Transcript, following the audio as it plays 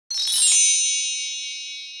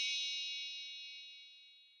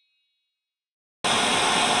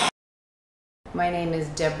My name is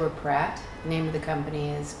Deborah Pratt. The name of the company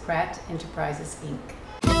is Pratt Enterprises, Inc.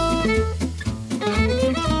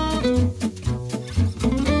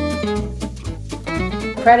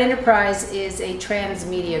 Pratt Enterprise is a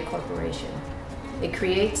transmedia corporation. It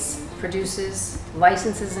creates, produces,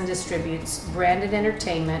 licenses, and distributes branded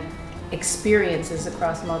entertainment experiences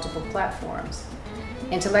across multiple platforms.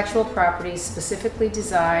 Intellectual properties specifically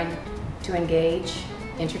designed to engage,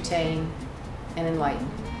 entertain, and enlighten.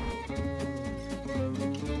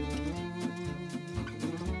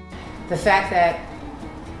 The fact that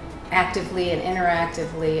actively and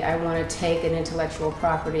interactively I want to take an intellectual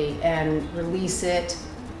property and release it,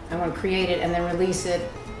 I want to create it and then release it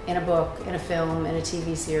in a book, in a film, in a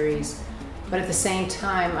TV series, but at the same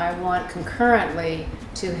time I want concurrently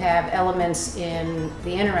to have elements in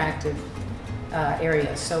the interactive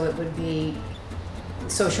area. So it would be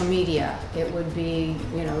social media, it would be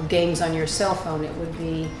games on your cell phone, it would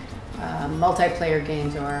be multiplayer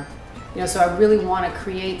games, or so I really want to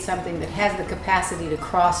create something that has the capacity to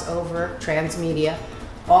cross over transmedia,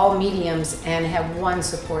 all mediums, and have one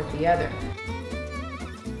support the other.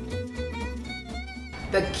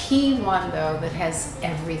 The key one, though, that has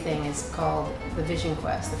everything is called The Vision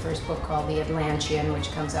Quest, the first book called The Atlantean,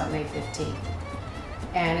 which comes out May 15th.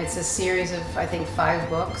 And it's a series of, I think, 5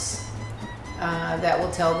 books that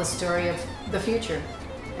will tell the story of the future.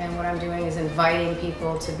 And what I'm doing is inviting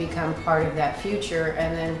people to become part of that future,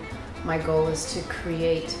 and then my goal is to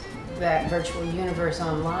create that virtual universe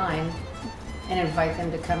online and invite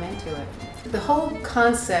them to come into it. The whole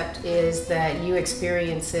concept is that you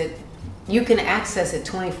experience it, you can access it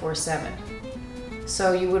 24/7.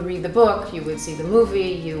 So you would read the book, you would see the movie,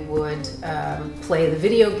 you would play the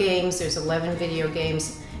video games. There's 11 video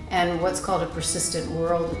games and what's called a persistent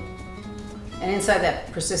world. And inside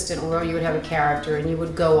that persistent world you would have a character and you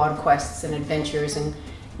would go on quests and adventures, and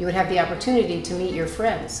you would have the opportunity to meet your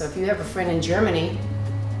friends. So if you have a friend in Germany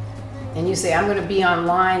and you say, I'm going to be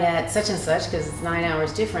online at such and such because it's 9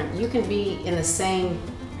 hours different, you can be in the same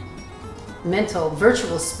mental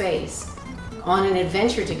virtual space on an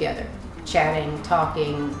adventure together, chatting,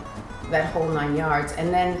 talking, that whole 9 yards.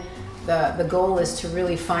 And then the goal is to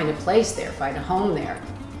really find a place there, find a home there,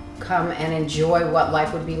 come and enjoy what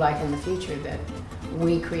life would be like in the future that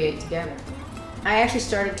we create together. I actually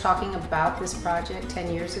started talking about this project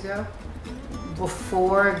 10 years ago,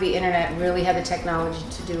 before the internet really had the technology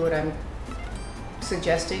to do what I'm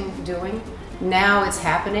suggesting doing. Now it's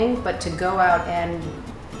happening, but to go out and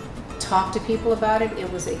talk to people about it,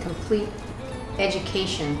 it was a complete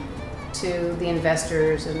education to the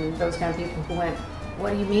investors and those kind of people who went, what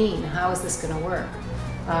do you mean? How is this going to work?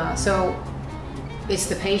 So it's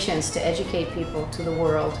the patience to educate people to the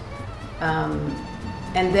world.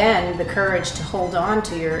 And then the courage to hold on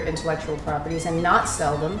to your intellectual properties and not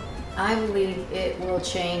sell them. I believe it will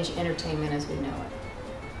change entertainment as we know it.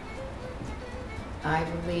 I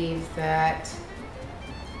believe that,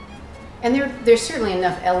 and there's certainly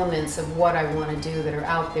enough elements of what I want to do that are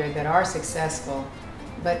out there that are successful,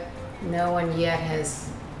 but no one yet has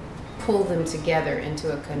pulled them together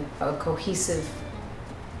into a cohesive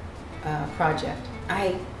project.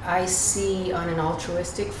 I see on an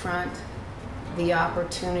altruistic front the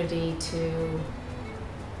opportunity to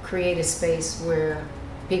create a space where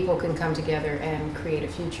people can come together and create a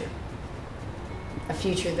future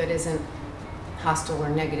that isn't hostile or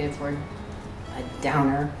negative or a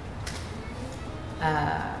downer,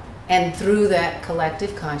 and through that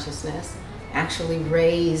collective consciousness actually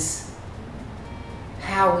raise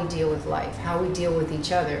how we deal with life, how we deal with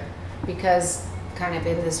each other, because kind of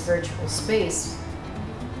in this virtual space,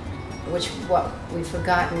 which what we've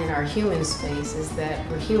forgotten in our human space is that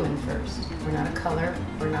we're human first. We're not a color,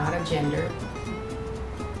 we're not a gender,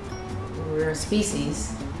 we're a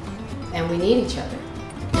species, and we need each other.